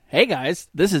Hey guys,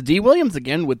 this is D. Williams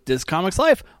again with This Comics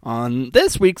Life. On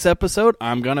this week's episode,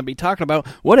 I'm going to be talking about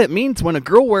what it means when a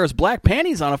girl wears black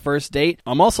panties on a first date.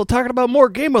 I'm also talking about more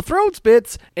Game of Thrones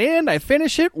bits, and I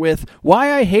finish it with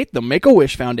why I hate the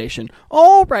Make-A-Wish Foundation.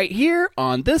 All right here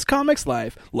on This Comics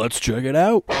Life. Let's check it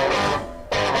out. I'm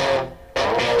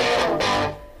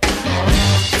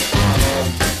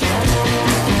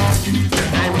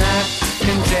not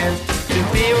content to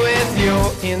be with you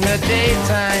in the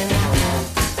daytime.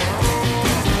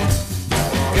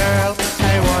 Girl,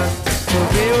 I want to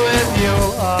be with you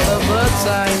all of the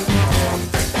time.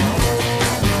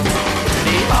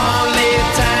 The only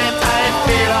time I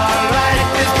feel alright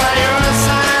is by your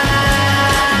side.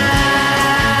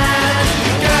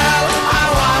 Girl, I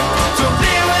want to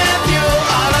be with you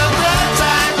all of the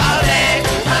time, all day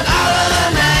and all of the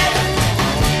night.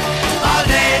 All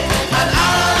day and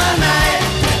all of the night.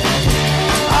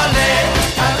 All day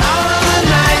and all of the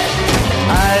night.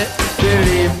 I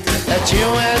believe that you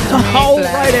and All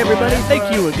right, everybody.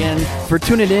 Thank you again for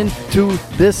tuning in to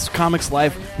This Comics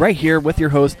Life right here with your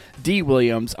host, D.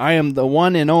 Williams. I am the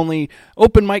one and only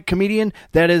open mic comedian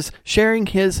that is sharing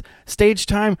his stage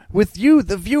time with you,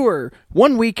 the viewer,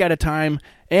 1 week at a time.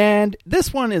 And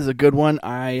this one is a good one.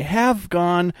 I have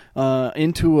gone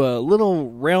into a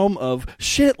little realm of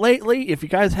shit lately. If you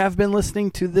guys have been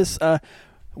listening to this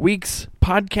week's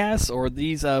podcasts or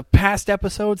these past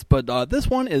episodes, but this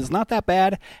one is not that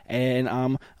bad, and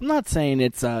I'm not saying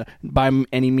it's by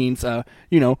any means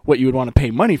what you would want to pay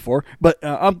money for, but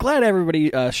I'm glad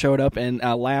everybody showed up and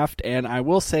laughed. And I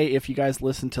will say, if you guys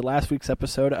listened to last week's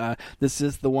episode, this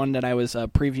is the one that I was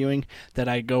previewing that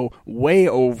I go way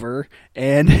over,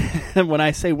 and when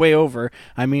I say way over,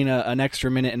 I mean an extra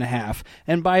minute and a half,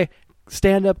 and by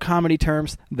stand-up comedy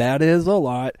terms, that is a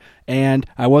lot. And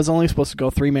I was only supposed to go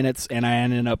 3 minutes, and I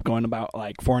ended up going about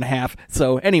like 4.5.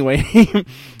 So anyway,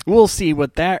 we'll see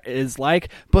what that is like.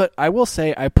 But I will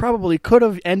say I probably could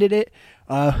have ended it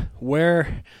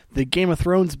where the Game of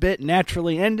Thrones bit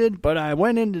naturally ended, but I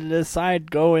went into this side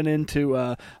going into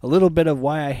a little bit of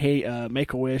why I hate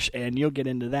Make-A-Wish, and you'll get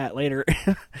into that later.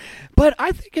 But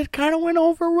I think it kind of went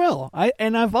over well.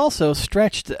 I've also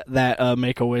stretched that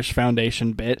Make-A-Wish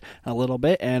Foundation bit a little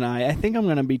bit, and I think I'm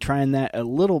going to be trying that a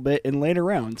little bit in later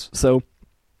rounds. So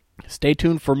stay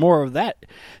tuned for more of that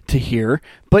to hear,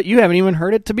 but you haven't even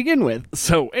heard it to begin with.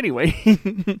 So anyway,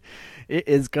 it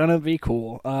is going to be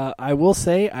cool. I will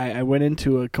say I went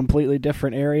into a completely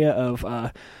different area of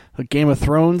a Game of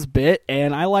Thrones bit,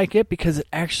 and I like it because it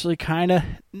actually kind of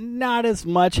not as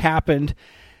much happened,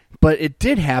 but it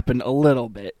did happen a little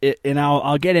bit. And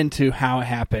I'll get into how it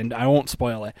happened. I won't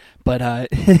spoil it, but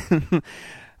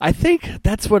I think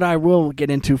that's what I will get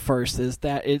into first, is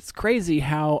that it's crazy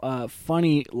how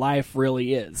funny life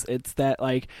really is. It's that,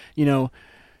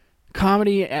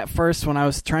 comedy at first, when I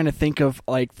was trying to think of,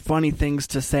 funny things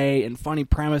to say and funny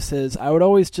premises, I would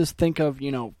always just think of,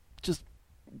 just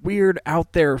weird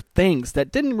out there things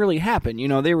that didn't really happen.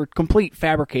 They were complete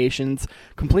fabrications,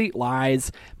 complete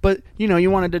lies, but,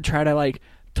 you wanted to try to,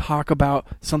 talk about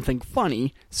something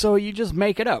funny, so you just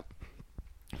make it up.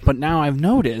 But now I've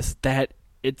noticed that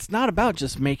it's not about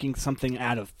just making something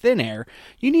out of thin air.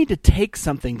 You need to take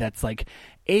something that's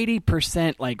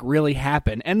 80% really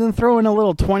happened, and then throw in a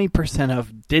little 20%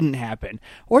 of didn't happen,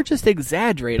 or just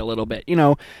exaggerate a little bit.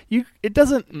 It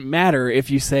doesn't matter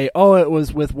if you say, oh, it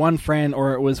was with one friend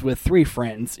or it was with 3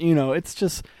 friends. It's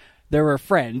just there were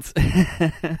friends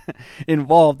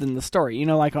involved in the story.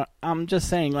 I'm just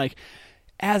saying,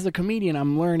 as a comedian,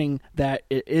 I'm learning that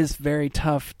it is very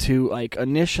tough to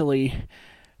initially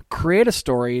create a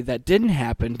story that didn't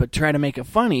happen but try to make it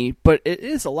funny. But it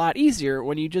is a lot easier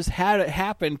when you just had it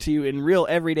happen to you in real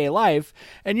everyday life,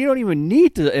 and you don't even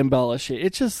need to embellish it.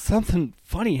 It's just something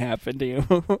funny happened to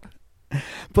you.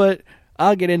 But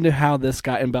I'll get into how this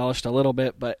got embellished a little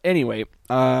bit. But anyway,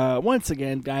 once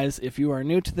again, guys, if you are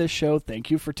new to this show,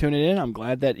 thank you for tuning in. I'm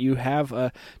glad that you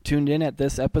have tuned in at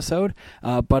this episode,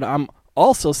 but I'm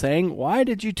also saying, why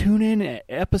did you tune in at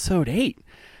episode 8?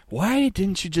 Why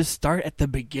didn't you just start at the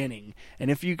beginning? And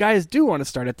if you guys do want to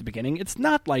start at the beginning, it's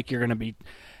not like you're going to be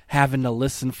having to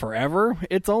listen forever.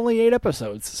 It's only 8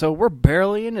 episodes, so we're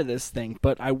barely into this thing.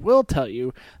 But I will tell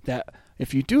you that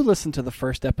if you do listen to the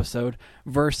first episode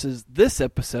versus this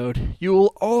episode, you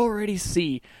will already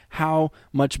see how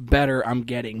much better I'm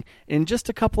getting in just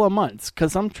a couple of months.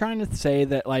 Because I'm trying to say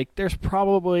that there's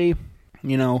probably,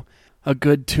 a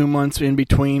good 2 months in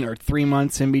between, or 3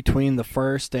 months in between the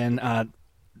first and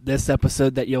this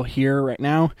episode that you'll hear right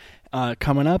now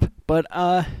coming up. But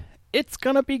it's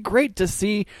gonna be great to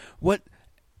see what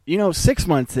 6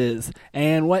 months is,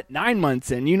 and what 9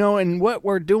 months in, and what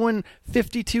we're doing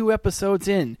 52 episodes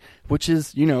in, which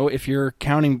is, if you're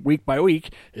counting week by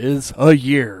week, is a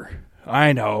year.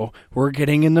 I know, we're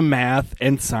getting into math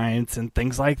and science and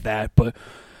things like that, but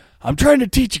I'm trying to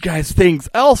teach you guys things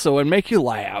also and make you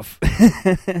laugh.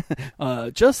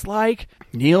 Just like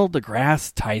Neil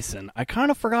deGrasse Tyson. I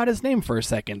kind of forgot his name for a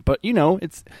second, but,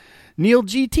 it's Neil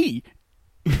GT.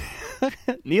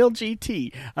 Neil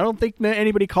GT. I don't think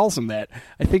anybody calls him that.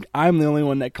 I think I'm the only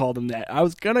one that called him that. I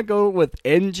was going to go with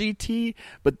NGT,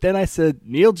 but then I said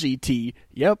Neil GT.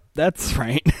 Yep, that's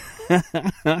right.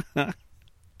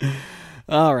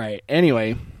 All right.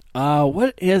 Anyway,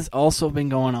 what has also been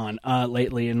going on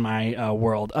lately in my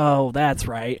world? Oh, that's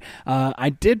right. I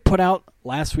did put out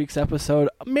last week's episode,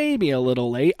 maybe a little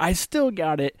late. I still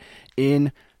got it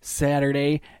in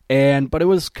Saturday, but it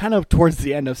was kind of towards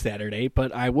the end of Saturday.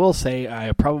 But I will say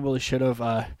I probably should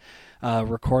have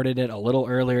recorded it a little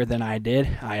earlier than I did.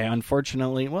 I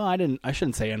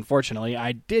shouldn't say unfortunately.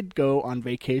 I did go on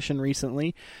vacation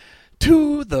recently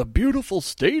to the beautiful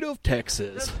state of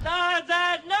Texas. The stars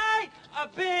at night are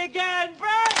big and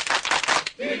bright.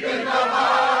 Deep in the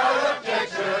heart of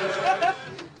Texas.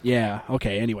 Yeah,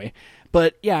 okay, anyway.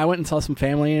 But yeah, I went and saw some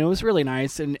family, and it was really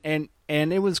nice, and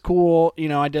it was cool.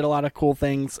 I did a lot of cool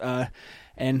things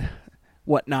and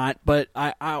whatnot, but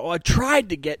I tried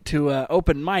to get to an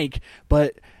open mic,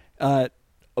 but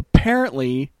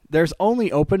apparently there's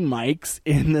only open mics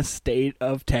in the state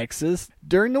of Texas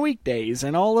during the weekdays,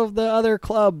 and all of the other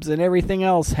clubs and everything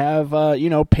else have,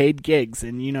 paid gigs,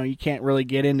 and, you can't really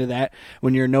get into that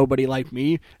when you're nobody like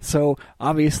me. So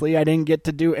obviously I didn't get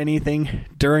to do anything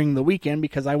during the weekend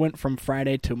because I went from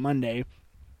Friday to Monday.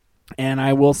 And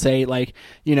I will say,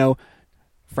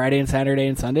 Friday and Saturday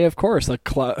and Sunday, of course, a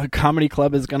comedy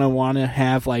club is going to want to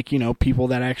have, people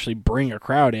that actually bring a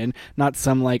crowd in, not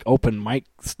some, open mic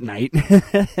night.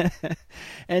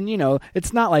 And,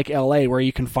 it's not like L.A. where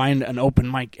you can find an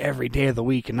open mic every day of the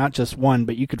week, and not just one,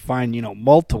 but you could find,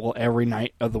 multiple every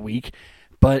night of the week.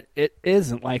 But it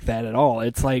isn't like that at all.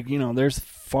 It's like, there's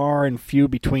far and few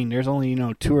between. There's only,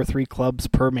 2 or 3 clubs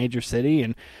per major city,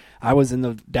 and I was in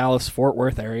the Dallas-Fort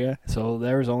Worth area, so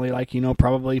there was only,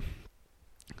 probably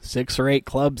 6 or 8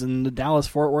 clubs in the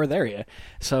Dallas-Fort Worth area.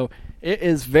 So it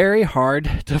is very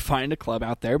hard to find a club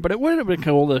out there, but it would have been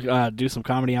cool to do some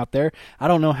comedy out there. I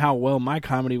don't know how well my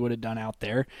comedy would have done out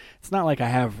there. It's not like I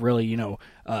have really,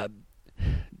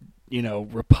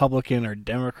 Republican or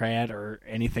Democrat or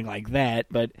anything like that,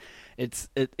 but it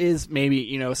is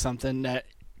maybe, something that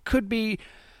could be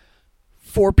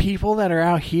for people that are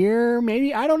out here,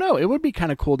 maybe. I don't know. It would be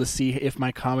kind of cool to see if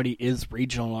my comedy is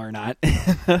regional or not.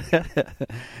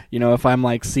 If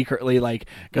I'm secretly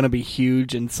going to be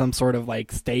huge in some sort of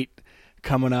state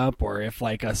coming up, or if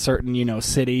a certain,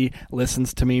 city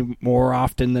listens to me more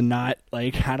often than not.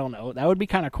 I don't know. That would be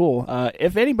kind of cool.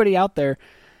 If anybody out there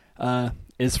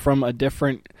is from a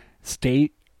different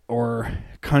state or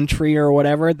country or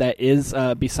whatever that is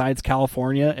besides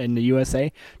California and the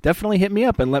USA, definitely hit me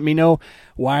up and let me know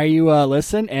why you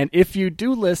listen. And if you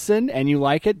do listen and you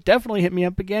like it, definitely hit me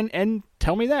up again and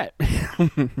tell me that.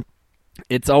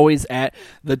 It's always at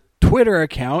the Twitter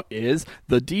account is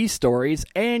the D Stories,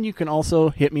 and you can also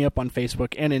hit me up on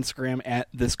Facebook and Instagram at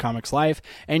This Comics Life,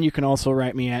 and you can also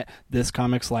write me at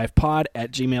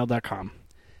thiscomicslifepod@gmail.com.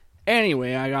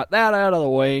 Anyway, I got that out of the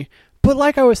way. But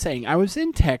like I was saying, I was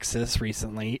in Texas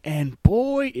recently, and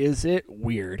boy, is it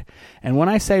weird. And when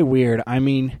I say weird, I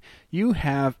mean you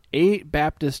have 8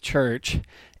 Baptist church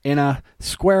in a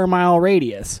square mile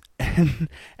radius.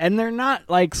 And they're not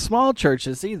small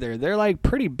churches either. They're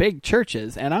pretty big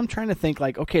churches. And I'm trying to think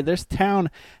okay, this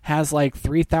town has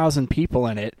 3,000 people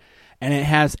in it, and it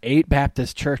has 8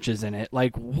 Baptist churches in it.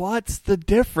 What's the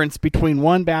difference between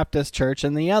one Baptist church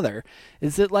and the other?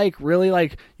 Is it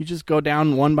really you just go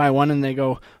down one by one and they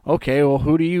go, okay, well,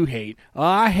 who do you hate?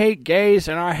 I hate gays,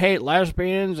 and I hate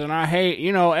lesbians, and I hate,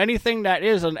 anything that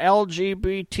is an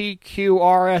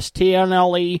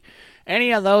LGBTQRSTNLE,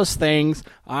 any of those things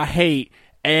I hate.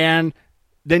 And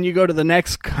then you go to the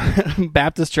next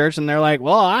Baptist church and they're like,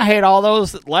 well, I hate all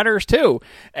those letters too.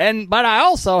 But I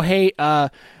also hate,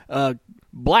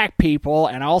 black people,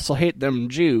 and I also hate them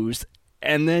Jews.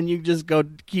 And then you just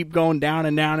keep going down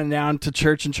and down and down to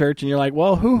church and church, and you're like,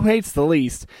 well, who hates the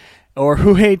least? Or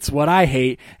who hates what I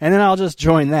hate? And then I'll just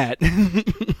join that.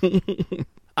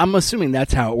 I'm assuming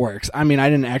that's how it works. I mean, I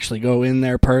didn't actually go in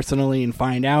there personally and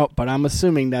find out, but I'm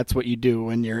assuming that's what you do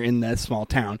when you're in that small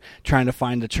town, trying to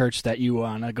find the church that you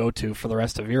want to go to for the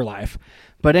rest of your life.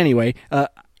 But anyway,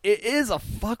 it is a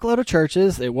fuckload of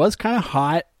churches. It was kind of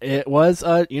hot. It was,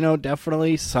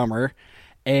 definitely summer.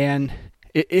 And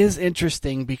it is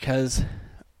interesting because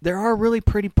there are really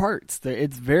pretty parts.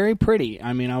 It's very pretty.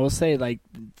 I mean, I will say, like,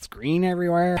 it's green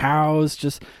everywhere. Cows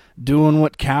just doing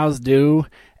what cows do.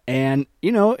 And,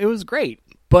 you know, it was great.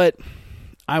 But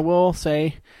I will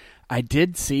say I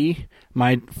did see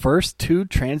my first 2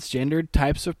 transgendered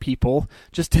types of people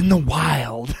just in the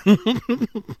wild.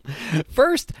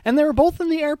 First, and they were both in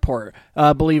the airport,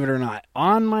 believe it or not.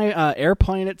 On my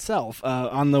airplane itself,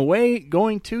 on the way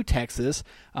going to Texas,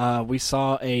 we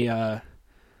saw a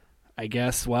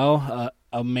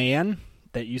man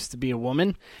that used to be a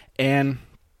woman, and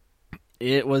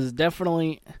it was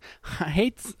definitely,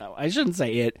 I shouldn't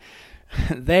say it,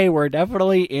 they were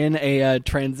definitely in a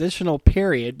transitional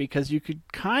period because you could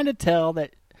kind of tell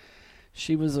that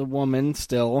she was a woman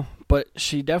still, but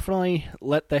she definitely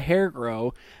let the hair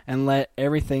grow and let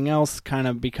everything else kind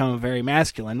of become very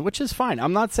masculine, which is fine.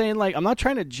 I'm not saying, like, I'm not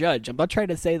trying to judge. I'm not trying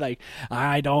to say, like,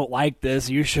 I don't like this,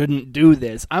 you shouldn't do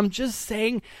this. I'm just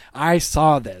saying I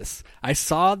saw this. I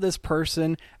saw this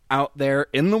person out there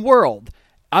in the world.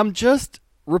 I'm just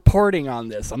reporting on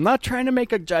this. I'm not trying to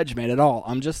make a judgment at all.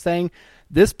 I'm just saying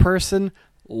this person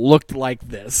looked like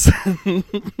this.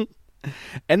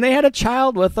 And they had a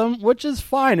child with them, which is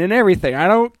fine and everything. I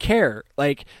don't care.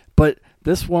 Like, but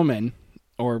this woman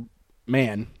or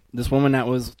man, this woman that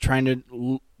was trying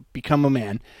to become a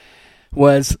man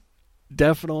was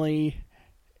definitely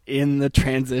in the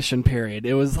transition period.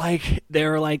 It was like they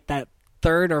were like that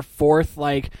 3rd or 4th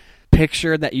like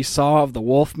picture that you saw of the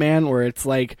Wolfman, where it's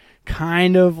like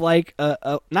kind of like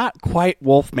a not quite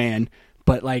Wolfman,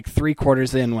 but like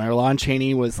 3/4 in, where Lon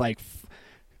Chaney was like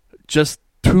just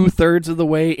 2/3 of the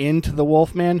way into the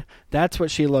Wolfman. That's what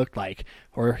she looked like,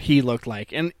 or he looked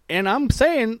like. And I'm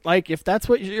saying, like, if that's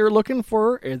what you're looking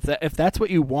for, if that's what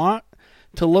you want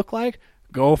to look like,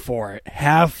 go for it.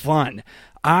 Have fun.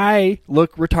 I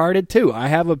look retarded too. I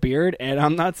have a beard, and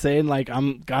I'm not saying like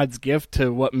I'm God's gift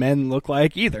to what men look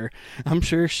like either. I'm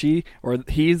sure she or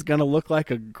he's going to look like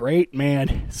a great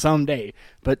man someday.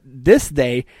 But this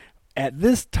day, at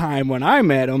this time when I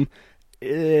met him,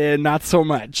 not so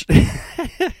much.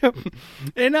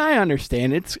 And I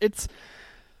understand. It's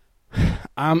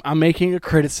I'm making a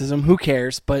criticism. Who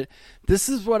cares? But this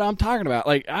is what I'm talking about.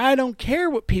 Like, I don't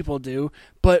care what people do,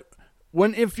 but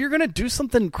if you're going to do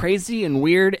something crazy and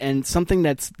weird and something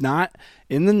that's not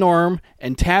in the norm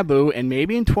and taboo, and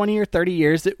maybe in 20 or 30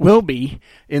 years it will be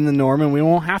in the norm and we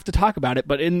won't have to talk about it,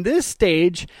 but in this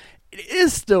stage it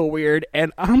is still weird,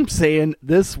 and I'm saying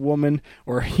this woman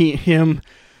or him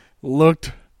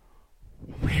looked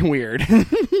weird.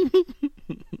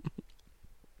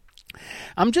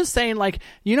 I'm just saying, like,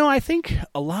 you know, I think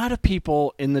a lot of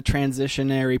people in the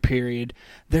transitionary period,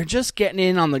 they're just getting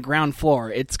in on the ground floor.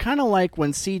 It's kind of like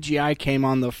when CGI came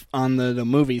on the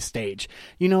movie stage.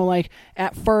 You know, like,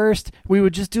 at first, we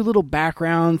would just do little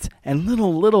backgrounds and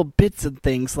little bits of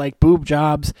things like boob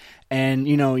jobs and,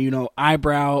 you know,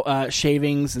 eyebrow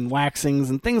shavings and waxings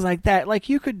and things like that. Like,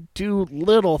 you could do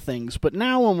little things, but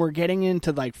now when we're getting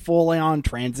into, like, full-on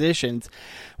transitions,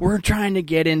 we're trying to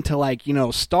get into, like, you know,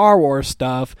 Star Wars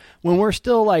stuff when we're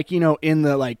still, like, you know, in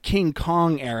the, like, King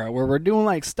Kong era where we're doing,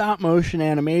 like, stop-motion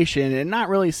animation and not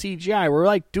really CGI. We're,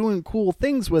 like, doing cool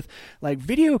things with, like,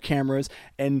 video cameras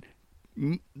and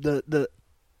the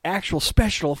actual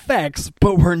special effects,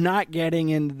 but we're not getting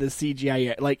into the CGI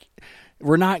yet. Like,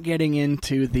 we're not getting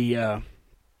into the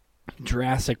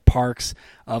Jurassic Parks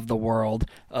of the world,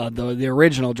 the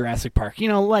original Jurassic Park. You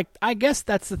know, like, I guess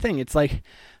that's the thing. It's like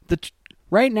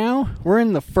right now we're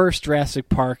in the first Jurassic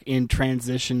Park in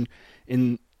transition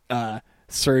in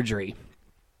surgery,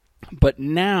 but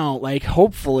now, like,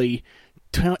 hopefully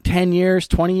 10 years,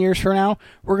 20 years from now,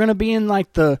 we're gonna be in,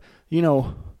 like, the, you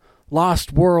know,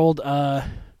 Lost World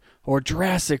or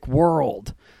Jurassic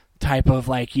World type of,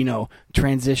 like, you know,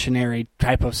 transitionary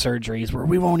type of surgeries where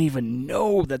we won't even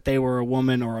know that they were a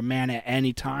woman or a man at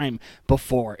any time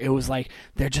before. It was like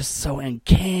they're just so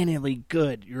uncannily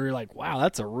good. You're like, wow,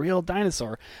 that's a real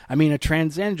dinosaur. I mean, a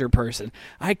transgender person.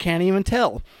 I can't even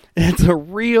tell. It's a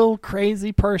real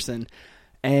crazy person.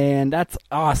 And that's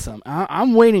awesome.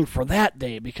 I'm waiting for that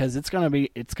day because it's gonna be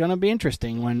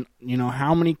interesting when, you know,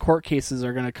 how many court cases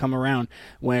are gonna come around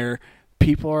where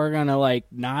people are gonna, like,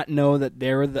 not know that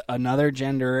they're another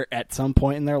gender at some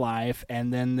point in their life,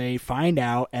 and then they find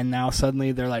out, and now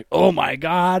suddenly they're like, oh my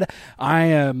God, I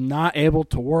am not able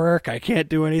to work, I can't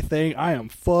do anything, I am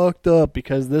fucked up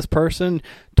because this person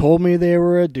told me they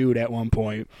were a dude at one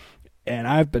point, and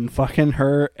I've been fucking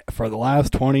her for the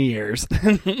last 20 years.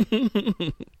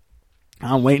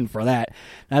 I'm waiting for that.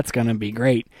 That's gonna be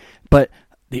great. But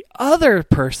the other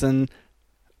person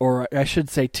or I should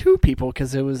say 2 people,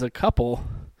 because it was a couple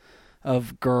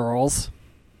of girls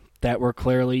that were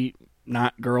clearly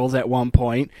not girls at one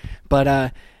point,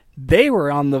 but they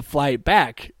were on the flight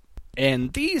back,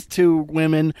 and these 2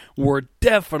 women were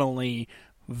definitely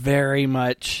very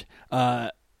much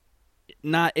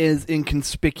not as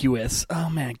inconspicuous. Oh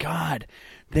my God.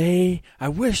 I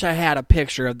wish I had a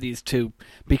picture of these 2,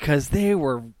 because they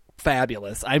were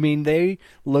fabulous. I mean, they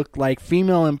looked like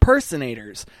female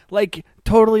impersonators, like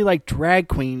totally like drag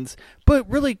queens, but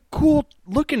really cool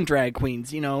looking drag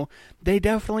queens, you know. They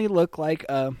definitely look like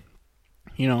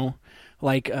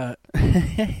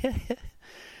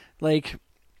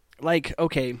like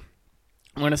okay,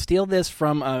 I'm going to steal this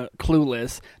from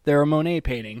Clueless. They're a Monet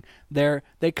painting.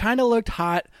 They kind of looked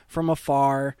hot from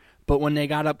afar, but when they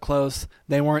got up close,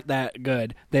 they weren't that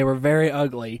good. They were very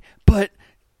ugly. But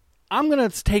I'm going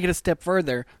to take it a step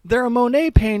further. They're a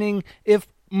Monet painting if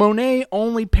Monet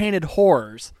only painted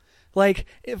horrors. Like,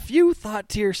 if you thought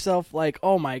to yourself, like,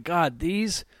 oh my God,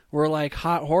 these were like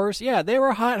hot horrors. Yeah, they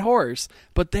were hot horrors,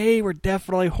 but they were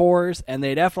definitely horrors, and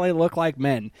they definitely looked like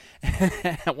men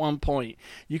at one point.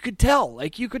 You could tell,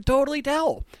 like, you could totally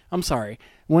tell. I'm sorry.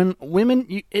 When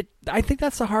women, I think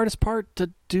that's the hardest part to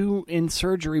do in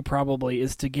surgery probably,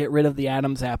 is to get rid of the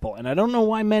Adam's apple. And I don't know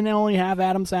why men only have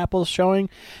Adam's apples showing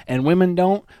and women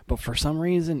don't, but for some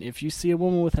reason, if you see a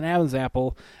woman with an Adam's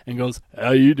apple and goes,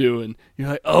 how you doing? You're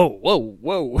like, oh,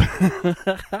 whoa.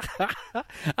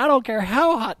 I don't care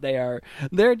how hot they are.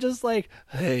 They're just like,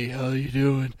 hey, how you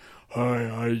doing? Hi,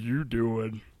 how you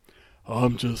doing?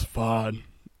 I'm just fine.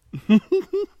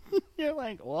 You're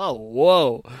like,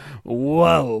 whoa.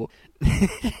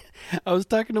 I was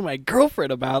talking to my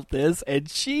girlfriend about this, and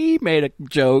she made a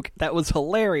joke that was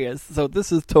hilarious. So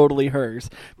this is totally hers.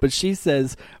 But she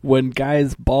says when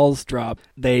guys' balls drop,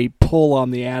 they pull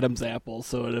on the Adam's apple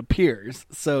so it appears.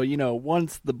 So, you know,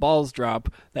 once the balls drop,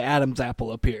 the Adam's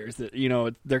apple appears. You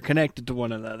know, they're connected to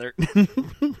one another.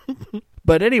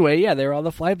 But anyway, yeah, they were on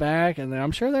the flight back, and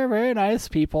I'm sure they're very nice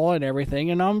people and everything,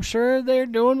 and I'm sure they're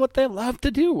doing what they love to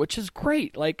do, which is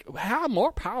great. Like, have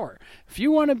more power. If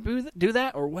you want to do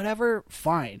that or whatever,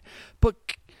 fine. But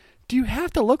do you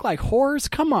have to look like whores?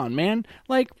 Come on, man.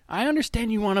 Like, I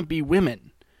understand you want to be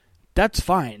women. That's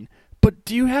fine. But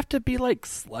do you have to be like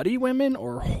slutty women,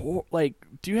 or like,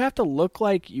 do you have to look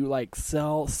like you like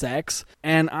sell sex?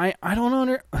 And I don't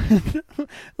know,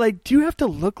 like, do you have to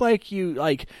look like you,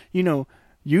 like, you know,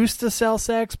 used to sell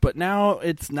sex, but now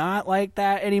it's not like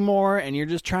that anymore, and you're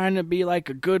just trying to be like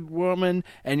a good woman,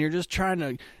 and you're just trying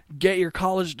to get your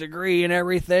college degree and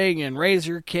everything and raise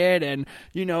your kid, and,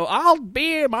 you know, I'll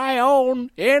be my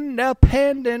own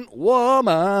independent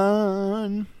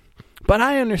woman. But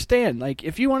I understand, like,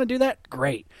 if you want to do that,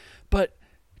 great. But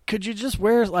could you just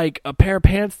wear, like, a pair of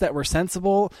pants that were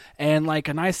sensible, and, like,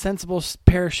 a nice sensible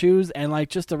pair of shoes, and, like,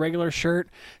 just a regular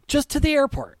shirt, just to the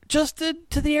airport? Just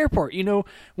to the airport. You know,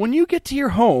 when you get to your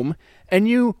home, and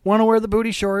you want to wear the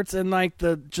booty shorts, and, like,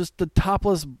 the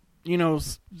topless, you know,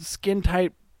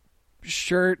 skin-tight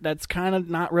shirt that's kind of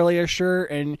not really a shirt,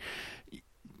 and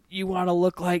you want to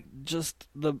look like just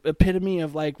the epitome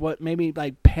of like what maybe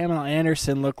like Pamela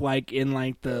Anderson looked like in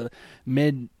like the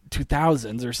mid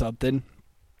 2000s or something.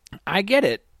 I get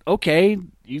it. Okay.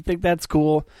 You think that's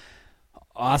cool.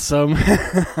 Awesome.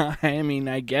 I mean,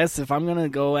 I guess if I was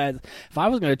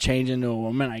going to change into a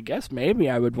woman, I guess maybe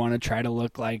I would want to try to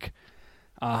look like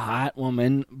a hot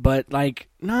woman, but like,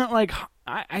 not like,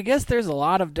 I guess there's a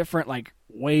lot of different like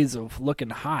ways of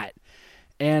looking hot.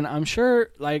 And I'm sure,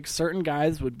 like, certain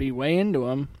guys would be way into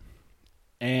them,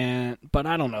 but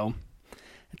I don't know.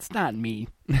 It's not me.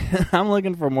 I'm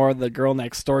looking for more of the girl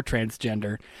next door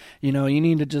transgender. You know, you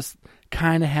need to just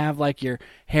kind of have, like, your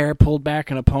hair pulled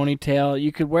back in a ponytail.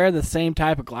 You could wear the same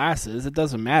type of glasses. It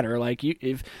doesn't matter. Like,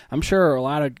 I'm sure a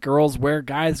lot of girls wear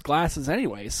guys' glasses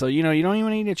anyway. So, you know, you don't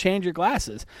even need to change your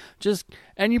glasses.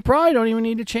 And you probably don't even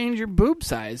need to change your boob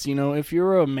size. You know, if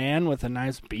you're a man with a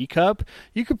nice B cup,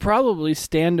 you could probably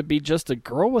stand to be just a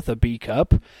girl with a B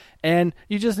cup. And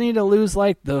you just need to lose,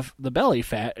 like, the belly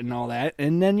fat and all that.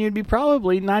 And then you'd be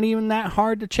probably not even that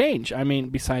hard to change. I mean,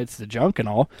 besides the junk and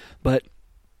all. But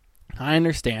I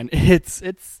understand. It's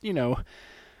you know,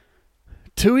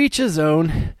 to each his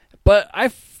own. But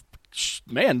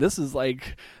man, this is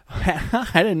like, I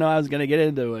didn't know I was going to get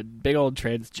into a big old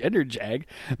transgender jag.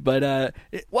 But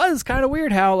it was kind of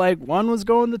weird how, like, one was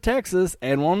going to Texas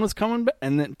and one was coming,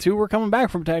 and then 2 were coming back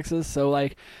from Texas. So,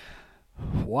 like,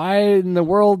 why in the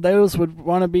world those would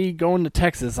want to be going to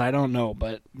Texas, I don't know.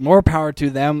 But more power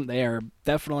to them. They are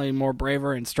definitely more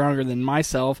braver and stronger than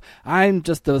myself. I'm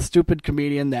just a stupid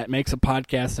comedian that makes a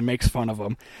podcast and makes fun of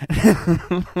them.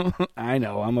 I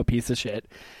know, I'm a piece of shit.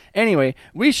 Anyway,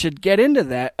 we should get into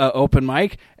that open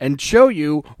mic and show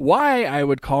you why I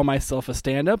would call myself a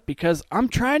stand-up, because I'm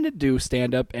trying to do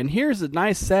stand-up, and here's a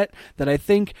nice set that I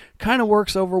think kind of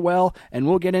works over well, and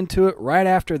we'll get into it right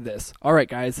after this. All right,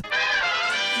 guys.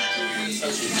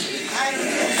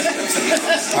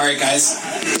 All right, guys.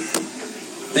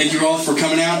 Thank you all for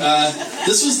coming out.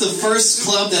 This was the first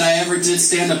club that I ever did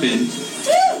stand-up in.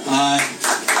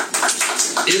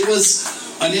 It was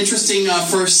an interesting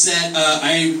first set.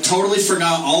 I totally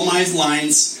forgot all my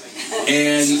lines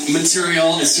and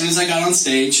material as soon as I got on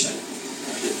stage.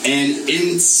 And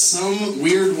in some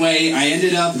weird way, I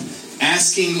ended up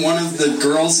asking one of the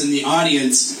girls in the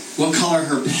audience what color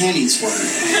her panties were.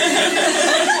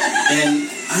 And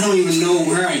I don't even know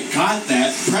where I got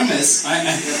that premise,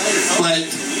 but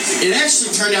it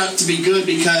actually turned out to be good,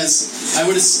 because I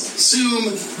would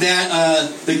assume that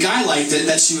the guy liked it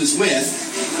that she was with,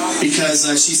 because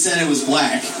she said it was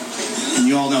black, and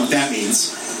you all know what that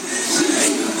means.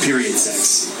 Period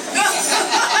sex.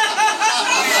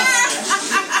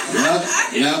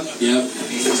 Yep.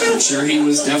 I'm sure he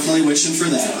was definitely wishing for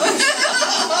that.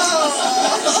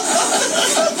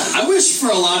 I wish for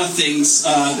a lot of things.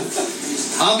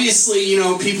 Obviously,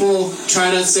 people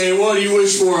try to say, what do you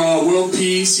wish for? World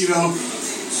peace,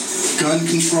 gun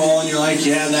control, and you're like,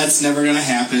 yeah, that's never going to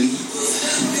happen.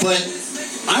 But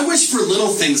I wish for little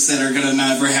things that are going to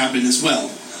never happen as well.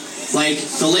 Like,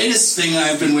 the latest thing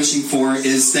I've been wishing for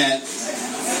is that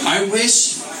I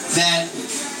wish that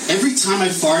every time I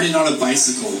farted on a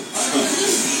bicycle,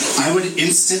 I would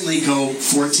instantly go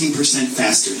 14%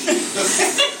 faster.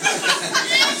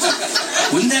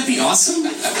 Wouldn't that be awesome?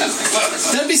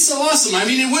 That'd be so awesome. I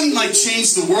mean, it wouldn't,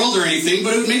 change the world or anything,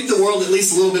 but it would make the world at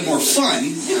least a little bit more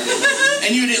fun.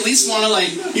 And you'd at least want to,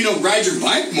 ride your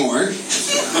bike more.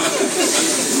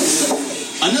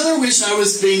 Another wish I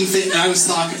was thinking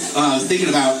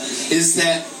about is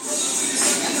that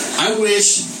I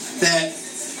wish that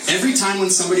every time when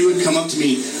somebody would come up to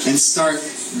me and start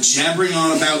jabbering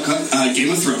on about Game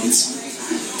of Thrones,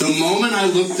 the moment I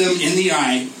looked them in the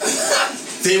eye,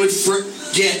 they would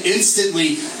forget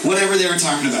instantly whatever they were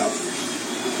talking about.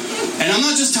 And I'm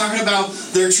not just talking about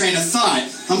their train of thought.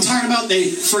 I'm talking about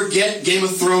they forget Game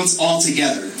of Thrones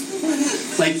altogether.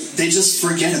 They just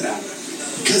forget about it.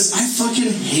 Because I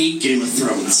fucking hate Game of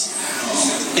Thrones.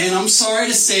 And I'm sorry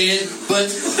to say it,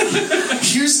 but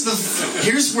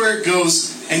here's where it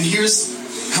goes, and here's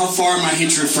how far my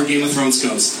hatred for Game of Thrones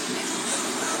goes.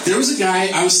 There was a guy,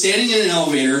 I was standing in an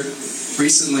elevator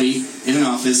recently in an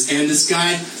office, and this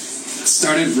guy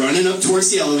started running up towards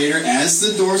the elevator as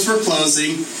the doors were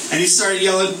closing, and he started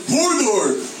yelling,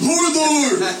 "Mordor!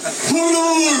 Mordor!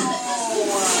 Mordor!"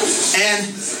 And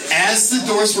as the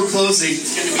doors were closing,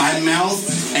 I mouthed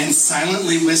and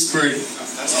silently whispered,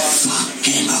 "Fuck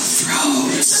Game of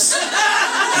Thrones."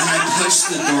 And I pushed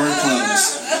the door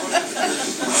closed.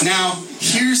 Now,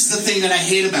 here's the thing that I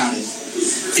hate about it,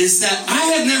 is that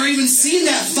I had never even seen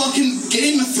that fucking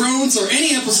Game of Thrones or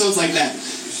any episodes like that.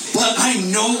 But I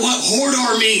know what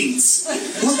Mordor means.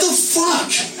 What the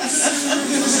fuck?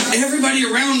 Everybody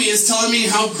around me is telling me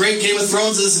how great Game of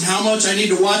Thrones is and how much I need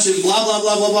to watch it, blah, blah,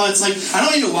 blah, blah, blah. It's like, I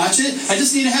don't need to watch it. I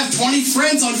just need to have 20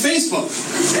 friends on Facebook.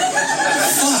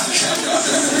 Fuck.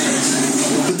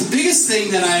 But the biggest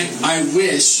thing that I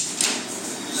wish,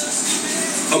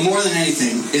 more than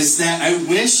anything, is that I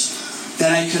wish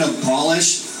that I could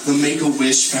abolish the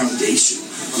Make-A-Wish Foundation.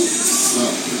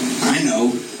 I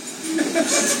know.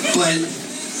 But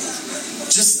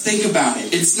just think about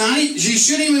it. It's not. You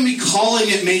shouldn't even be calling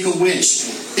it Make-A-Wish.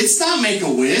 It's not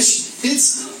Make-A-Wish.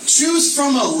 It's choose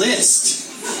from a list.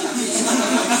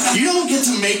 You don't get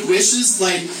to make wishes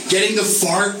like getting to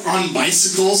fart on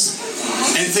bicycles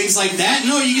and things like that.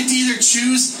 No, you get to either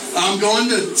choose, I'm going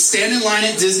to stand in line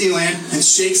at Disneyland and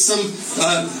shake some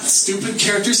stupid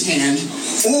character's hand,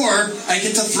 or I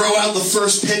get to throw out the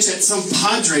first pitch at some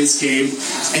Padres game,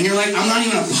 and you're like, I'm not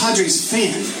even a Padres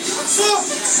fan.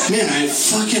 Man, I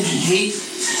fucking hate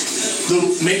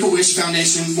the Make-A-Wish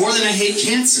Foundation more than I hate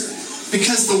cancer.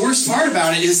 Because the worst part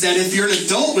about it is that if you're an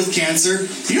adult with cancer,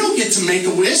 you don't get to make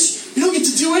a wish. You don't get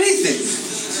to do anything.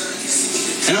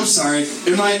 And I'm sorry.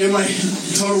 Am I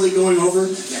totally going over?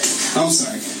 I'm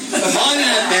sorry. On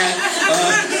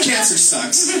that, cancer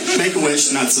sucks. Make a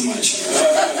wish, not so much.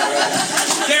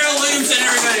 Daryl Williams and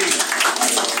everybody.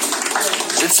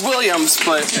 It's Williams,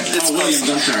 but it's Williams.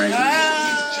 I'm sorry.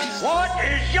 What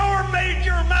is your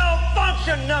major malfunction?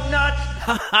 malfunction,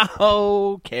 numbnuts!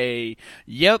 Okay.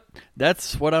 Yep,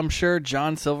 that's what I'm sure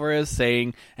John Silver is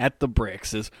saying at the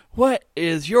Bricks is, what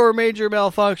is your major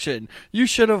malfunction? You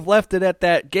should have left it at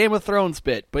that Game of Thrones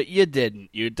bit, but you didn't.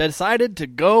 You decided to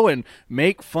go and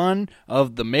make fun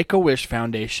of the Make-A-Wish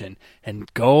Foundation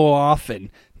and go off and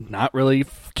not really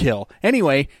kill.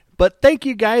 Anyway, but thank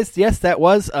you guys. Yes, that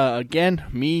was, again,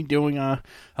 me doing a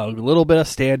little bit of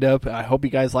stand-up. I hope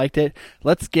you guys liked it.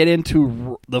 Let's get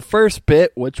into the first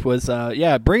bit, which was,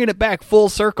 bringing it back full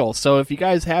circle. So if you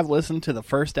guys have listened to the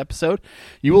first episode,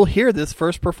 you will hear this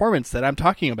first performance that I'm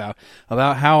talking about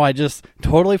how I just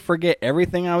totally forget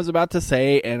everything I was about to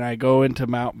say, and I go into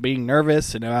being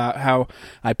nervous, and about how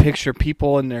I picture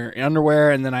people in their underwear,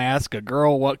 and then I ask a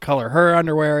girl what color her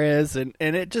underwear is, and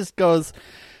it just goes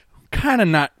kind of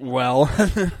not well.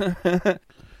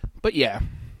 But yeah,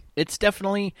 it's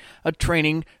definitely a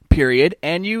training period,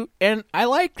 and I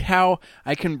like how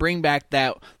I can bring back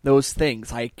those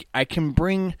things. I can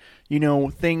bring,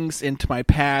 things into my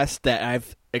past that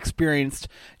I've experienced,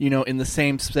 in the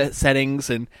same settings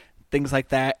and things like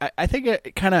that. I think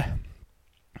it kind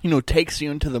of, takes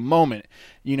you into the moment.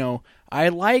 I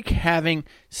like having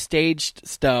staged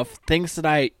stuff, things that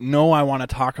I know I want to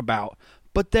talk about,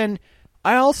 but then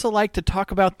I also like to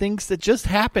talk about things that just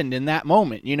happened in that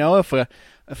moment.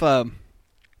 If a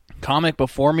comic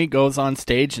before me goes on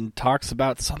stage and talks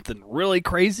about something really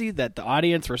crazy that the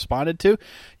audience responded to,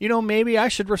 maybe I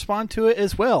should respond to it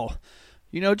as well.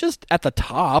 Just at the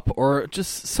top, or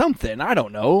just something, I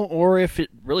don't know. Or if it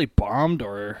really bombed,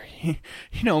 or,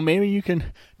 maybe you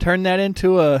can turn that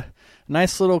into a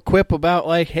nice little quip about,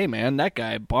 like, hey man, that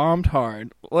guy bombed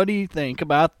hard. What do you think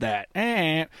about that?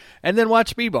 And then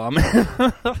watch me bomb.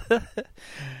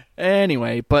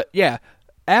 Anyway, but yeah,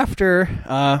 after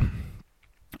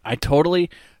I totally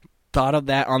thought of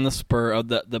that on the spur of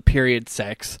the period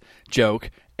sex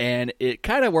joke, and it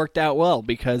kind of worked out well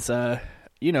because,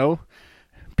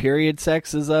 period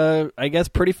sex is, I guess,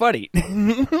 pretty funny.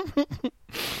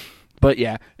 But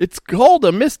yeah, it's called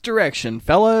a misdirection,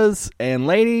 fellas and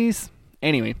ladies.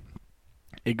 Anyway,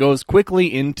 it goes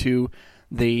quickly into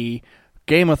the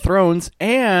Game of Thrones,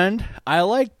 and I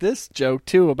like this joke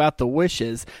too about the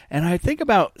wishes, and I think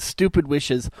about stupid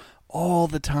wishes all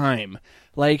the time.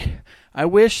 Like, I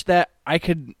wish that I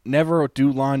could never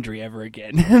do laundry ever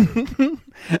again.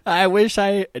 I wish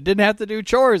I didn't have to do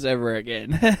chores ever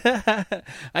again.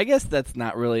 I guess that's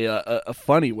not really a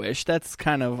funny wish. That's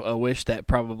kind of a wish that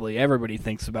probably everybody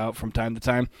thinks about from time to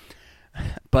time.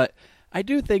 But I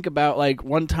do think about, like,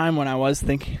 one time when I was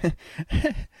thinking,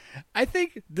 I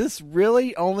think this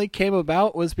really only came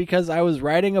about was because I was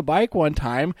riding a bike one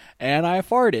time and I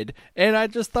farted. And I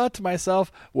just thought to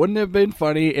myself, wouldn't it have been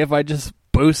funny if I just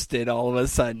boosted all of a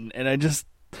sudden and I just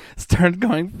started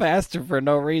going faster for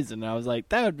no reason? I was like,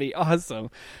 that would be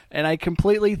awesome. And I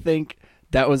completely think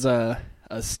that was a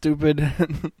stupid,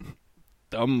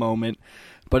 dumb moment.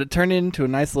 But it turned into a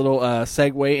nice little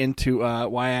segue into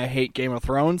why I hate Game of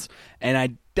Thrones. And I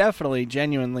definitely,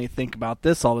 genuinely think about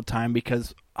this all the time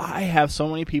because I have so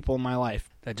many people in my life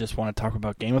that just want to talk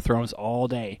about Game of Thrones all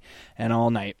day and all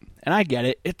night. And I get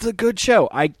it. It's a good show.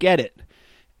 I get it.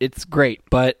 It's great.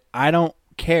 But I don't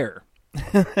care.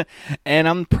 And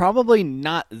I'm probably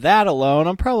not that alone.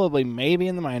 I'm probably maybe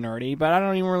in the minority, but I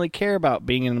don't even really care about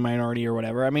being in the minority or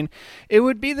whatever. I mean, it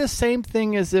would be the same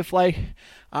thing as if, like,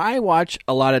 I watch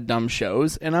a lot of dumb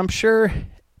shows, and I'm sure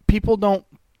people don't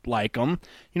like them.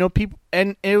 People,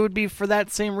 and it would be for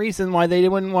that same reason why they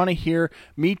wouldn't want to hear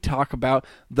me talk about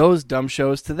those dumb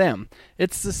shows to them.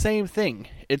 It's the same thing.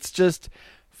 It's just,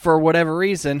 for whatever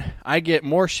reason, I get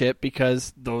more shit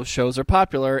because those shows are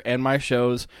popular, and my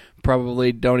shows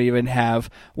probably don't even have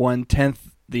 1/10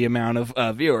 the amount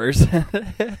of viewers.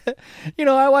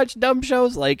 I watch dumb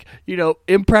shows like,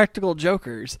 Impractical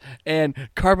Jokers and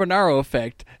Carbonaro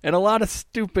Effect and a lot of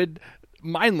stupid,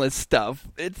 mindless stuff.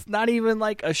 It's not even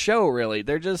like a show, really.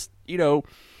 They're just,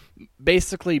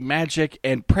 basically magic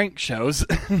and prank shows.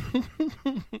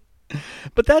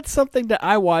 But that's something that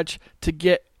I watch to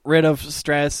get rid of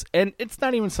stress, and it's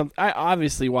not even something, I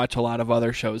obviously watch a lot of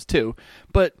other shows too,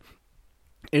 but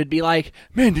it'd be like,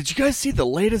 man, did you guys see the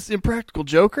latest Impractical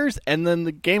Jokers? And then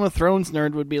the Game of Thrones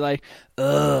nerd would be like,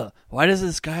 why does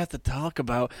this guy have to talk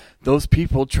about those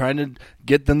people trying to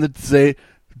get them to say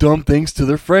dumb things to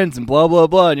their friends and blah, blah,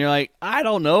 blah? And you're like, I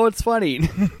don't know, it's funny.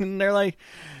 And they're like,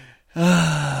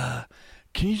 can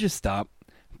you just stop?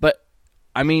 But,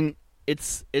 I mean,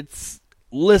 it's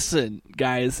listen,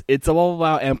 guys, it's all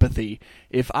about empathy.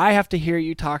 If I have to hear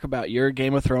you talk about your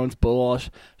Game of Thrones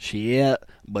bullshit,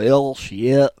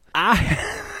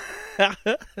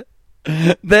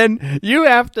 then you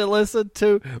have to listen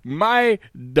to my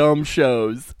dumb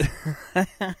shows.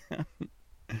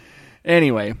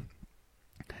 Anyway,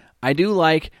 I do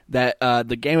like that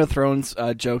the Game of Thrones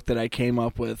joke that I came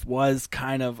up with was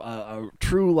kind of a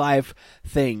true life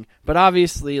thing. But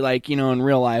obviously, like, you know, in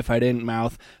real life, I didn't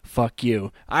mouth, fuck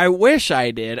you. I wish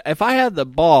I did. If I had the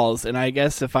balls, and I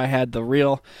guess if I had the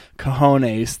real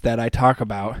cojones that I talk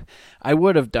about, I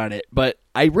would have done it. But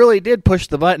I really did push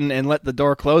the button and let the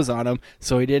door close on him,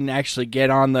 so he didn't actually get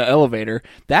on the elevator.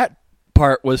 That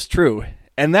part was true.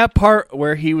 And that part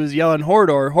where he was yelling,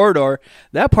 Hordor, Hordor,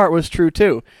 that part was true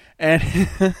too.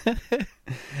 And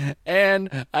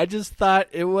and I just thought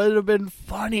it would have been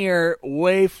funnier,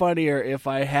 way funnier, if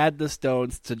I had the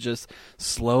stones to just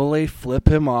slowly flip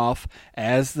him off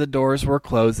as the doors were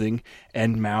closing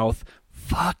and mouth,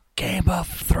 fuck Game of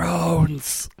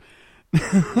Thrones.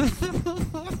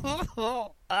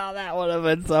 Oh, that would have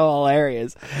been so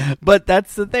hilarious. But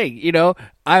that's the thing, you know,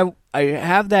 I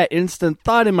have that instant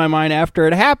thought in my mind after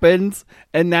it happens,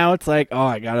 and now it's like, oh,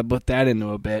 I gotta put that into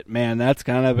a bit. Man, that's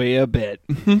gonna be a bit.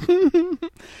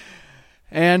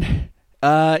 And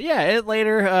it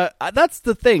later, that's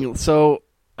the thing. So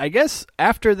I guess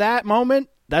after that moment,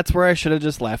 that's where I should have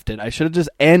just left it. I should have just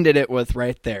ended it with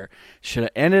right there. Should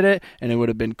have ended it, and it would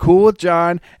have been cool with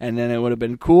John, and then it would have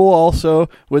been cool also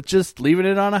with just leaving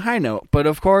it on a high note. But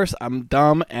of course, I'm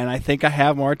dumb, and I think I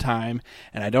have more time,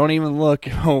 and I don't even look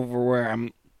over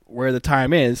where the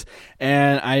time is,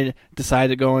 and I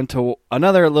decided to go into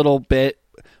another little bit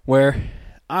where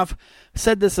I've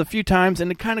said this a few times,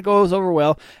 and it kind of goes over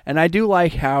well, and I do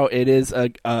like how it is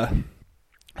a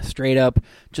straight up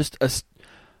just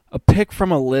a pick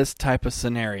from a list type of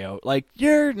scenario. Like,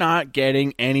 you're not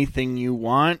getting anything you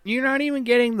want. You're not even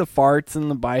getting the farts and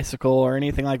the bicycle or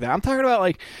anything like that. I'm talking about,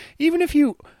 like, even if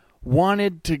you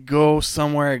wanted to go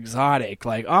somewhere exotic,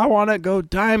 like, I want to go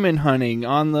diamond hunting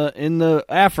in the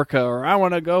Africa, or I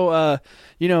want to go,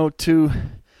 to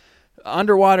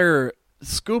underwater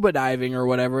scuba diving or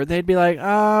whatever, they'd be like,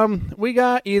 we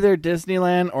got either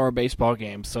Disneyland or a baseball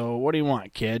game. So what do you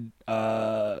want, kid?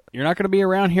 You're not going to be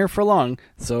around here for long,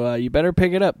 so you better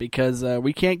pick it up, because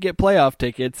we can't get playoff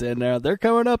tickets, and they're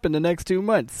coming up in the next 2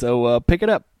 months, so pick it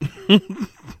up.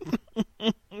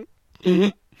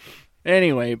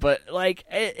 Anyway, but like,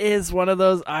 it is one of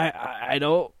those, I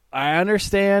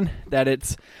understand that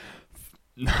it's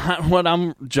not what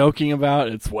I'm joking about.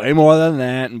 It's way more than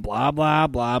that, and blah, blah,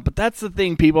 blah. But that's the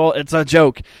thing, people. It's a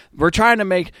joke. We're trying to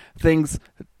make things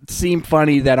seem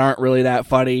funny that aren't really that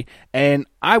funny. And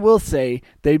I will say,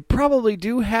 they probably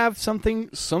do have some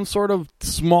sort of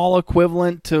small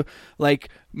equivalent to, like,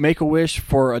 Make-A-Wish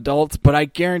for adults. But I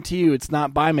guarantee you it's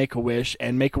not by Make-A-Wish.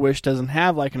 And Make-A-Wish doesn't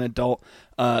have, like, an adult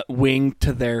wing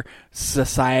to their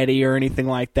society or anything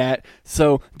like that.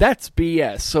 So that's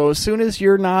BS. So as soon as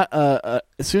you're not, as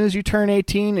soon as you turn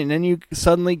 18 and then you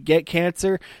suddenly get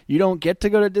cancer, you don't get to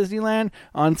go to Disneyland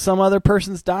on some other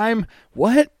person's dime.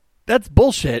 What? That's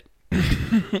bullshit.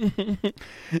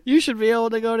 You should be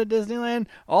able to go to Disneyland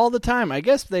all the time. I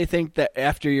guess they think that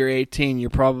after you're 18,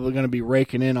 you're probably going to be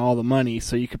raking in all the money,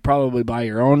 so you could probably buy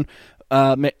your own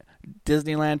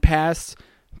Disneyland pass.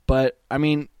 But, I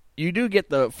mean, you do get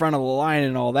the front of the line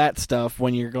and all that stuff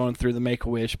when you're going through the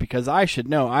Make-A-Wish, because I should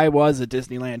know, I was a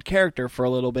Disneyland character for a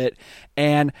little bit,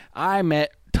 and I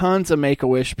met tons of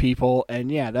Make-A-Wish people,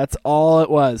 and yeah, that's all it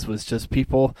was just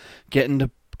people getting to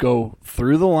go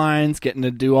through the lines, getting to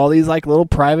do all these like little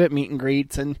private meet and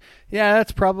greets, and yeah,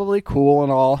 that's probably cool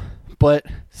and all, but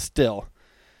still,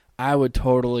 I would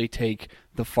totally take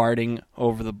the farting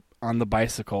on the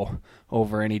bicycle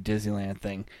over any Disneyland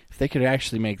thing. If they could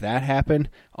actually make that happen,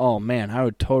 oh man, I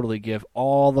would totally give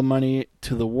all the money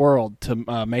to the world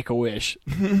to Make-A-Wish.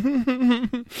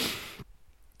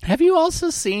 Have you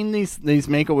also seen these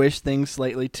Make-A-Wish things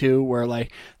lately too, where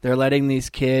like they're letting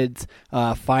these kids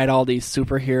fight all these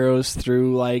superheroes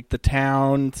through like the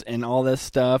towns and all this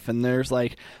stuff, and there's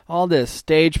like all this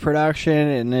stage production,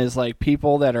 and there's like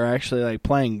people that are actually like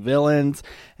playing villains,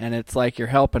 and it's like you're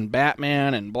helping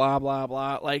Batman and blah blah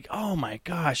blah. Like, oh my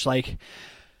gosh, like,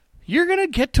 you're going to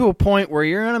get to a point where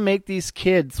you're going to make these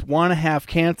kids want to have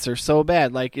cancer so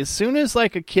bad. Like, as soon as,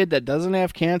 like, a kid that doesn't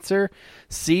have cancer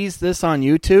sees this on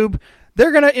YouTube,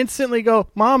 they're going to instantly go,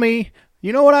 Mommy,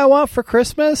 you know what I want for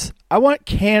Christmas? I want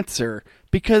cancer.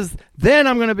 Because then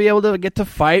I'm going to be able to get to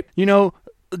fight,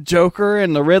 Joker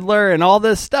and the Riddler and all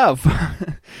this stuff.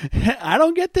 I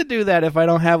don't get to do that if I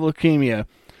don't have leukemia.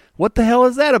 What the hell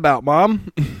is that about,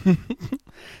 Mom?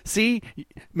 See,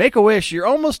 Make-A-Wish, you're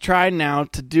almost trying now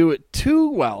to do it too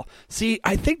well. See,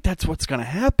 I think that's what's going to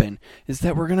happen, is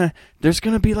that there's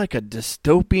going to be like a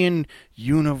dystopian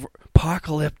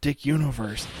apocalyptic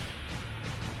universe.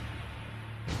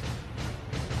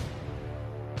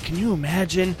 Can you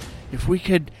imagine if we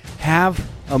could have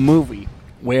a movie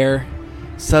where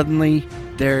suddenly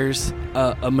there's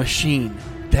a machine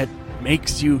that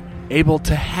makes you able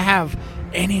to have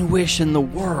any wish in the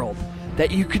world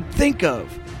that you could think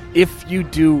of if you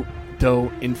do,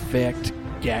 though, in fact,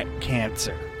 get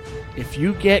cancer. If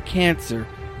you get cancer,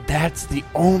 that's the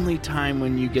only time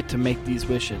when you get to make these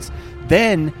wishes.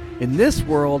 Then, in this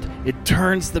world, it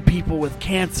turns the people with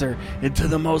cancer into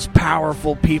the most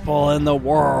powerful people in the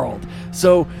world.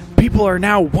 So, people are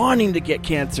now wanting to get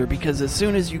cancer because as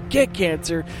soon as you get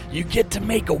cancer, you get to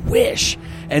make a wish.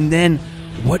 And then,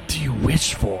 what do you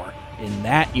wish for in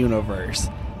that universe?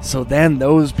 So then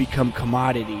those become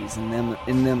commodities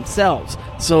in themselves.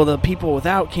 So the people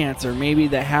without cancer, maybe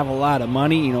that have a lot of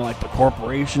money, like the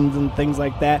corporations and things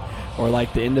like that, or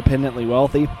like the independently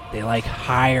wealthy, they like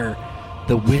hire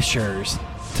the wishers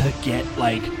to get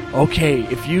like, okay,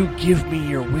 if you give me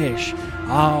your wish,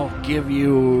 I'll give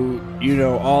you,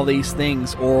 all these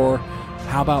things. Or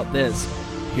how about this?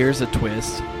 Here's a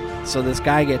twist. So this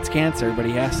guy gets cancer, but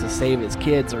he has to save his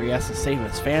kids or he has to save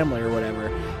his family or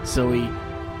whatever. So he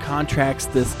contracts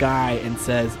this guy and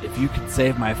says, if you can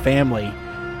save my family,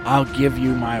 I'll give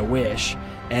you my wish.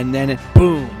 And then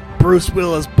boom, Bruce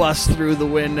Willis busts through the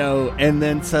window and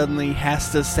then suddenly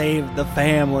has to save the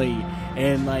family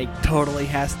and totally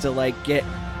has to get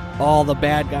all the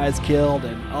bad guys killed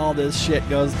and all this shit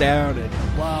goes down and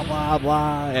blah blah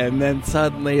blah. And then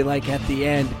suddenly at the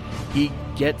end he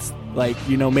gets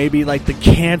maybe the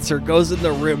cancer goes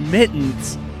into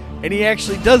remittance and he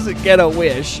actually doesn't get a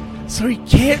wish. So he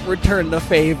can't return the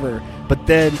favor. But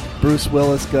then Bruce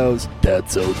Willis goes,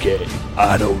 that's okay.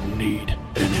 I don't need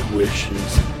any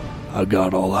wishes. I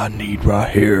got all I need right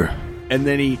here. And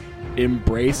then he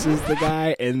embraces the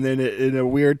guy. And then in a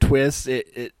weird twist,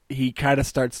 he kind of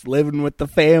starts living with the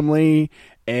family.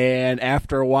 And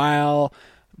after a while,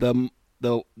 the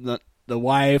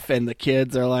wife and the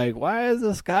kids are like, why is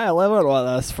this guy living with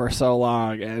us for so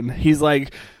long? And he's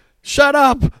like, shut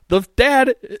up. The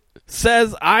dad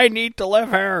says I need to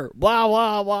live here. Blah,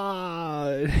 blah,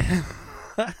 blah.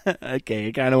 Okay,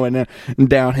 it kind of went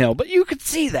downhill. But you could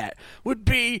see that would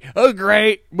be a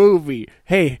great movie.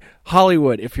 Hey,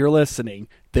 Hollywood, if you're listening,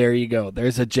 there you go.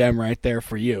 There's a gem right there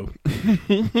for you.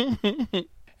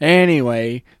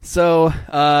 Anyway, so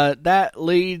that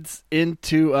leads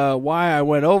into why I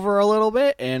went over a little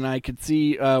bit, and I could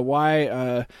see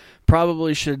why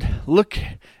probably should look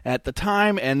at the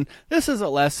time, and this is a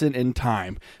lesson in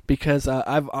time, because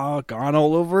I've gone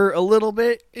all over a little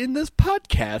bit in this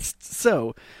podcast.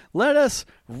 So let us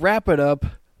wrap it up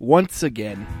once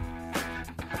again.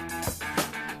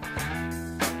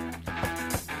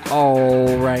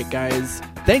 All right, guys.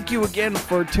 Thank you again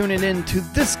for tuning in to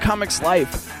This Comics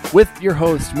Life with your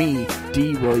host, me,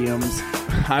 D. Williams.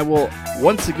 I will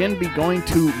once again be going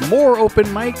to more open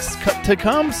mics to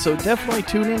come, so definitely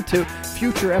tune in to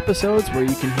future episodes where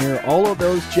you can hear all of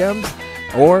those gems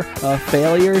or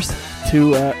failures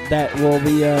that will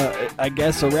be, I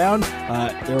guess, around.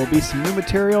 There will be some new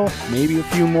material, maybe a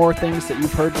few more things that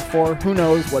you've heard before. Who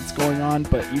knows what's going on,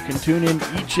 but you can tune in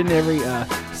each and every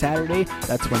Saturday.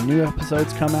 That's when new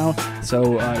episodes come out.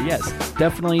 So, yes,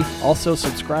 definitely also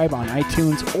subscribe on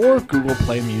iTunes or Google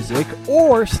Play Music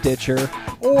or Stitcher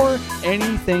or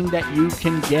anything that you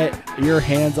can get your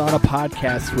hands on a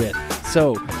podcast with.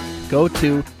 So, go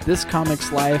to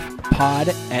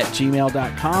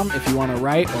thiscomicslifepod@gmail.com if you want to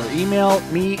write or email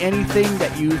me anything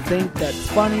that you think that's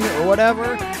funny or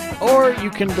whatever. Or you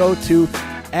can go to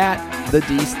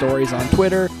 @TheDStories on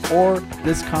Twitter or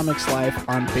This Comics Life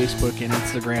on Facebook and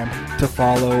Instagram to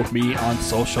follow me on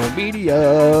social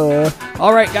media.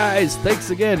 All right, guys, thanks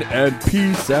again and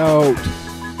peace out.